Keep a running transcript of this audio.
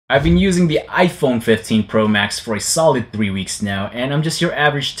I've been using the iPhone 15 Pro Max for a solid 3 weeks now, and I'm just your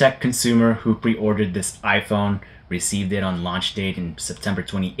average tech consumer who pre-ordered this iPhone, received it on launch date in September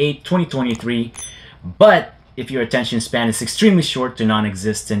 28, 2023. But if your attention span is extremely short to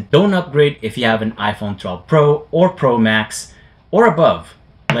non-existent, don't upgrade if you have an iPhone 12 Pro or Pro Max or above.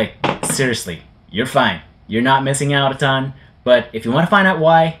 Like, seriously, you're fine. You're not missing out a ton, but if you want to find out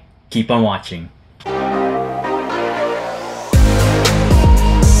why, keep on watching.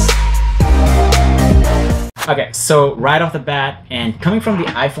 Okay, so right off the bat, and coming from the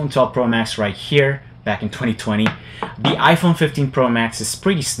iPhone 12 Pro Max right here, back in 2020, the iPhone 15 Pro Max is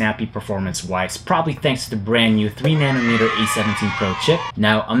pretty snappy performance-wise, probably thanks to the brand new 3nm A17 Pro chip.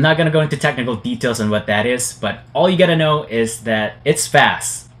 Now, I'm not gonna go into technical details on what that is, but all you gotta know is that it's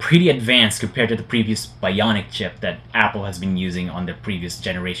fast. Pretty advanced compared to the previous Bionic chip that Apple has been using on their previous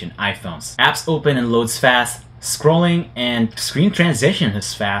generation iPhones. Apps open and loads fast, scrolling and screen transition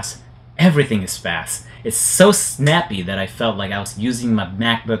is fast, everything is fast. It's so snappy that I felt like I was using my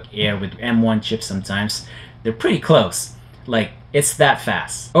MacBook Air with M1 chips sometimes. They're pretty close. Like, it's that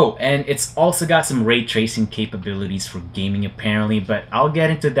fast. Oh, and it's also got some ray tracing capabilities for gaming apparently, but I'll get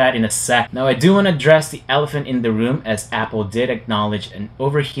into that in a sec. Now, I do want to address the elephant in the room, as Apple did acknowledge an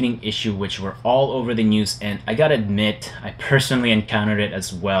overheating issue which were all over the news, and I gotta admit, I personally encountered it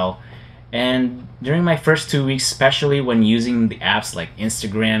as well. And during my first 2 weeks, especially when using the apps like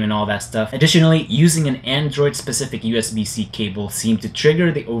Instagram and all that stuff. Additionally, using an Android-specific USB-C cable seemed to trigger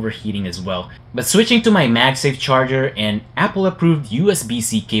the overheating as well. But switching to my MagSafe charger and Apple-approved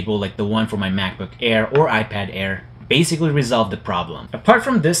USB-C cable like the one for my MacBook Air or iPad Air basically resolved the problem. Apart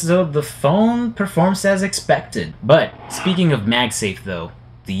from this though, the phone performs as expected. But speaking of MagSafe though,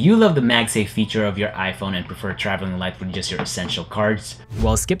 do you love the MagSafe feature of your iPhone and prefer traveling light with just your essential cards?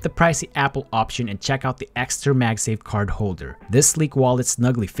 Well, skip the pricey Apple option and check out the Ekster MagSafe card holder. This sleek wallet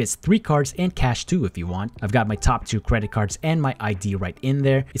snugly fits 3 cards and cash too if you want. I've got my top 2 credit cards and my ID right in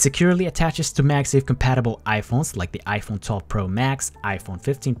there. It securely attaches to MagSafe compatible iPhones like the iPhone 12 Pro Max, iPhone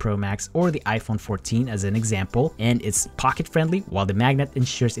 15 Pro Max, or the iPhone 14 as an example, and it's pocket friendly while the magnet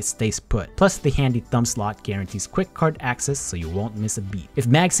ensures it stays put. Plus, the handy thumb slot guarantees quick card access so you won't miss a beat.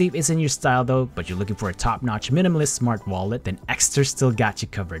 If MagSafe isn't your style though, but you're looking for a top-notch minimalist smart wallet, then Ekster still got you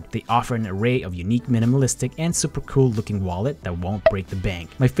covered. They offer an array of unique minimalistic and super cool looking wallet that won't break the bank.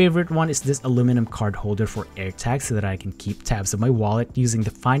 My favorite one is this aluminum card holder for AirTags so that I can keep tabs of my wallet using the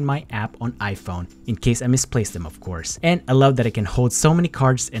Find My app on iPhone, in case I misplace them of course. And I love that it can hold so many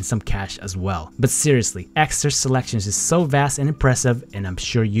cards and some cash as well. But seriously, Ekster's selections is so vast and impressive, and I'm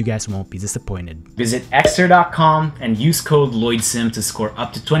sure you guys won't be disappointed. Visit Ekster.com and use code LLOYDSIM to score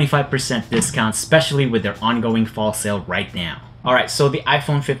up to 25% discount, especially with their ongoing fall sale right now. Alright, so the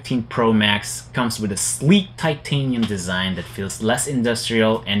iPhone 15 Pro Max comes with a sleek titanium design that feels less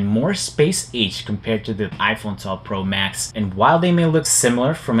industrial and more space-age compared to the iPhone 12 Pro Max. And while they may look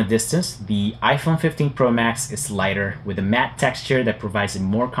similar from a distance, the iPhone 15 Pro Max is lighter with a matte texture that provides a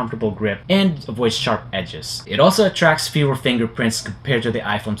more comfortable grip and avoids sharp edges. It also attracts fewer fingerprints compared to the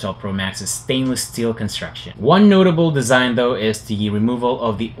iPhone 12 Pro Max's stainless steel construction. One notable design though is the removal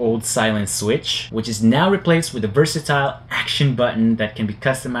of the old silent switch, which is now replaced with a versatile action button that can be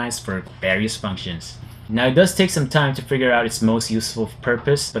customized for various functions. Now, it does take some time to figure out its most useful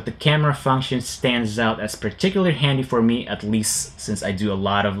purpose, but the camera function stands out as particularly handy for me, at least since I do a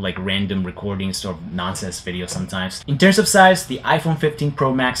lot of like random recordings or nonsense videos sometimes. In terms of size, the iPhone 15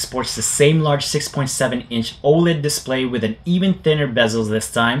 Pro Max sports the same large 6.7-inch OLED display with an even thinner bezel this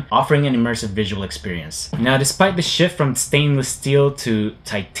time, offering an immersive visual experience. Now, despite the shift from stainless steel to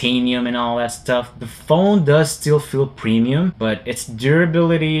titanium and all that stuff, the phone does still feel premium, but its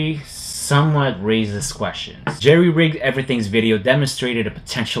durability somewhat raises questions. Jerry-rigged Everything's video demonstrated a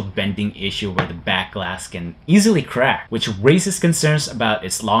potential bending issue where the back glass can easily crack, which raises concerns about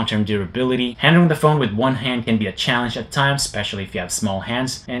its long-term durability. Handling the phone with one hand can be a challenge at times, especially if you have small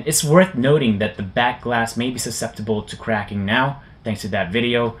hands, and it's worth noting that the back glass may be susceptible to cracking now, thanks to that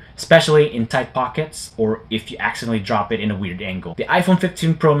video, especially in tight pockets or if you accidentally drop it in a weird angle. The iPhone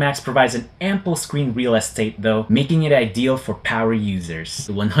 15 Pro Max provides an ample screen real estate though, making it ideal for power users.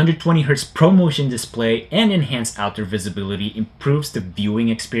 The 120Hz ProMotion display and enhanced outer visibility improves the viewing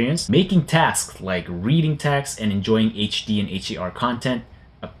experience, making tasks like reading text and enjoying HD and HDR content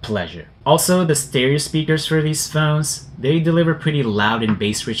a pleasure. Also, the stereo speakers for these phones, they deliver pretty loud and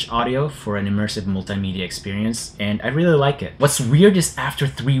bass-rich audio for an immersive multimedia experience, and I really like it. What's weird is after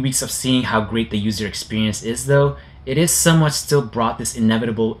 3 weeks of seeing how great the user experience is though, it is somewhat still brought this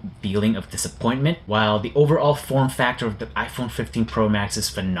inevitable feeling of disappointment. While the overall form factor of the iPhone 15 Pro Max is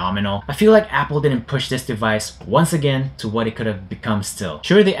phenomenal, I feel like Apple didn't push this device once again to what it could have become still.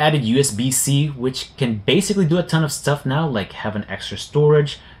 Sure, they added USB-C, which can basically do a ton of stuff now, like have an extra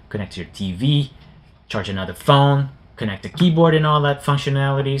storage, connect to your TV, charge another phone, connect the keyboard and all that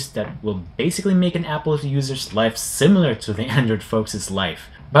functionalities that will basically make an Apple user's life similar to the Android folks' life.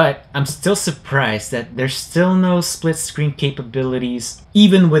 But I'm still surprised that there's still no split screen capabilities,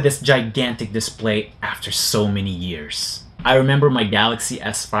 even with this gigantic display after so many years. I remember my Galaxy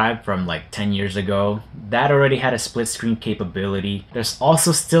S5 from like 10 years ago. That already had a split screen capability. There's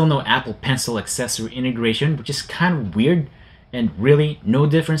also still no Apple Pencil accessory integration, which is kind of weird. And really, no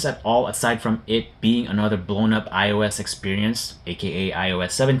difference at all aside from it being another blown up iOS experience, aka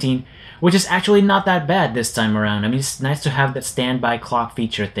iOS 17, which is actually not that bad this time around. I mean, it's nice to have that standby clock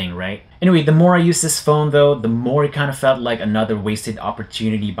feature thing, right? Anyway, the more I use this phone though, the more it kind of felt like another wasted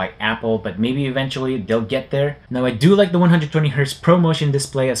opportunity by Apple, but maybe eventually they'll get there. Now, I do like the 120Hz ProMotion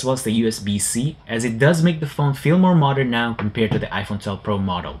display as well as the USB-C, as it does make the phone feel more modern now compared to the iPhone 12 Pro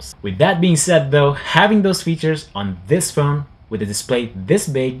models. With that being said though, having those features on this phone with a display this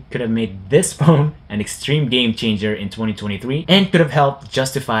big could have made this phone an extreme game changer in 2023 and could have helped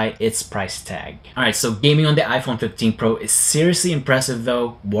justify its price tag. Alright, so gaming on the iPhone 15 Pro is seriously impressive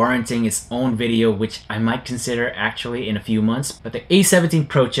though, warranting its own video, which I might consider actually in a few months. But the A17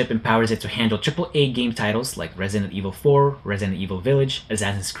 Pro chip empowers it to handle AAA game titles like Resident Evil 4, Resident Evil Village,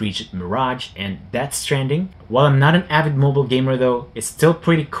 Assassin's Creed Mirage, and Death Stranding. While I'm not an avid mobile gamer though, it's still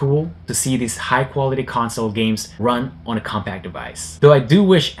pretty cool to see these high quality console games run on a compact device. Though I do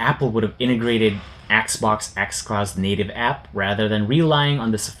wish Apple would have integrated Xbox xCloud's native app rather than relying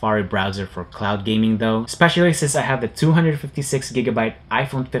on the Safari browser for cloud gaming though, especially since I have the 256GB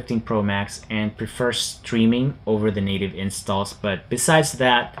iPhone 15 Pro Max and prefer streaming over the native installs. But besides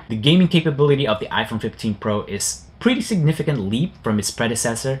that, the gaming capability of the iPhone 15 Pro is pretty significant leap from its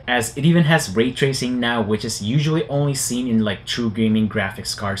predecessor, as it even has ray tracing now, which is usually only seen in like true gaming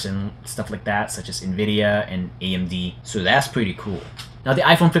graphics cards and stuff like that, such as Nvidia and AMD, so that's pretty cool. Now, the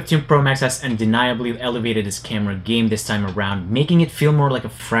iPhone 15 Pro Max has undeniably elevated its camera game this time around, making it feel more like a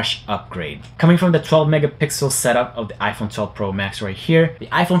fresh upgrade. Coming from the 12 megapixel setup of the iPhone 12 Pro Max right here, the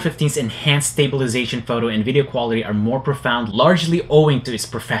iPhone 15's enhanced stabilization photo and video quality are more profound, largely owing to its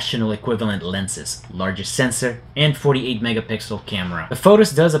professional equivalent lenses, larger sensor, and 48 megapixel camera. The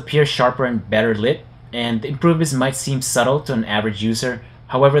photos does appear sharper and better lit, and the improvements might seem subtle to an average user.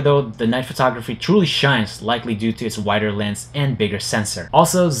 However though, the night photography truly shines, likely due to its wider lens and bigger sensor.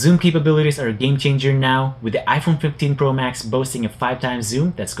 Also, zoom capabilities are a game changer now, with the iPhone 15 Pro Max boasting a 5x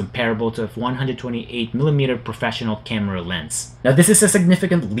zoom that's comparable to a 128mm professional camera lens. Now, this is a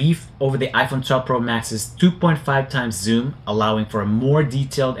significant leap over the iPhone 12 Pro Max's 2.5x zoom, allowing for a more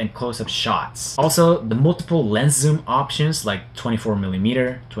detailed and close-up shots. Also, the multiple lens zoom options like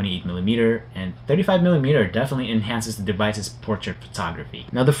 24mm, 28mm, and 35mm definitely enhances the device's portrait photography.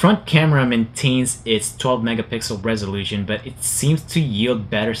 Now, the front camera maintains its 12 megapixel resolution, but it seems to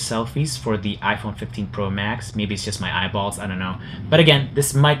yield better selfies for the iPhone 15 Pro Max. Maybe it's just my eyeballs, I don't know. But again,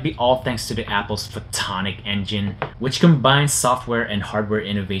 this might be all thanks to the Apple's Photonic engine, which combines software and hardware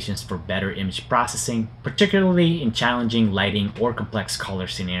innovations for better image processing, particularly in challenging lighting or complex color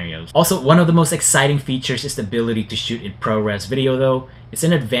scenarios. Also, one of the most exciting features is the ability to shoot in ProRes video though. It's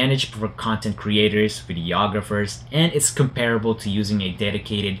an advantage for content creators, videographers, and it's comparable to using a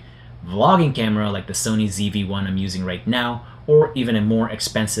dedicated vlogging camera like the Sony ZV-1 I'm using right now, or even a more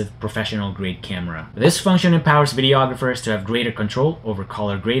expensive professional grade camera. This function empowers videographers to have greater control over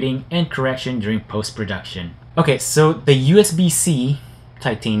color grading and correction during post-production. Okay, so the USB-C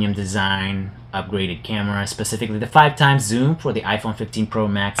titanium design upgraded camera, specifically the 5x zoom for the iPhone 15 Pro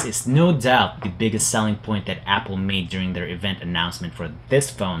Max, is no doubt the biggest selling point that Apple made during their event announcement for this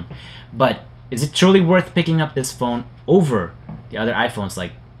phone. But is it truly worth picking up this phone over the other iPhones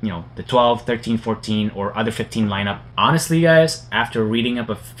like, you know, the 12, 13, 14, or other 15 lineup? Honestly guys, after reading up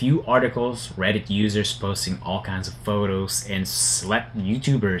a few articles, Reddit users posting all kinds of photos, and select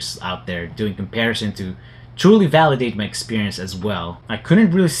YouTubers out there doing comparison to truly validate my experience as well, I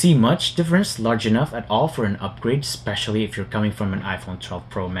couldn't really see much difference large enough at all for an upgrade, especially if you're coming from an iPhone 12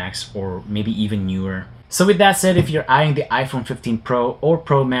 Pro Max or maybe even newer. So with that said, if you're eyeing the iPhone 15 Pro or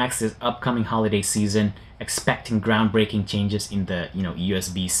Pro Max this upcoming holiday season, expecting groundbreaking changes in the,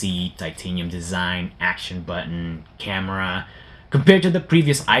 USB-C, titanium design, action button, camera, compared to the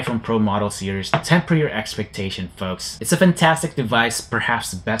previous iPhone Pro model series, temper your expectation, folks. It's a fantastic device, perhaps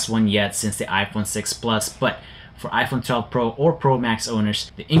the best one yet since the iPhone 6 Plus, but for iPhone 12 Pro or Pro Max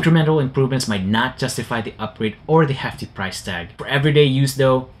owners, the incremental improvements might not justify the upgrade or the hefty price tag. For everyday use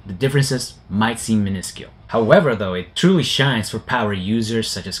though, the differences might seem minuscule. However though, it truly shines for power users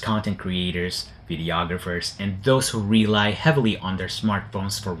such as content creators, videographers, and those who rely heavily on their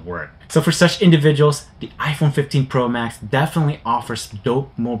smartphones for work. So for such individuals, the iPhone 15 Pro Max definitely offers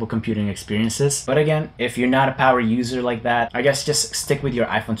dope mobile computing experiences. But again, if you're not a power user like that, I guess just stick with your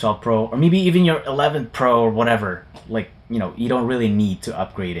iPhone 12 Pro or maybe even your 11 Pro or whatever. Like, you know, you don't really need to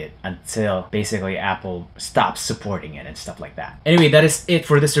upgrade it until basically Apple stops supporting it and stuff like that. Anyway, that is it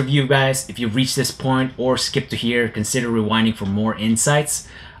for this review, guys. If you've reached this point or skipped to here, consider rewinding for more insights.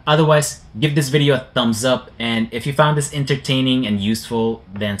 Otherwise, give this video a thumbs up, and if you found this entertaining and useful,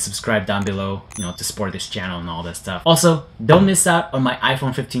 then subscribe down below, you know, to support this channel and all that stuff. Also, don't miss out on my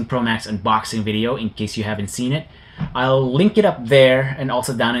iPhone 15 Pro Max unboxing video in case you haven't seen it. I'll link it up there and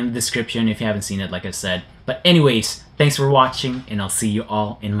also down in the description if you haven't seen it, like I said. But anyways, thanks for watching, and I'll see you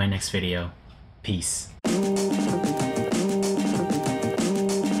all in my next video. Peace.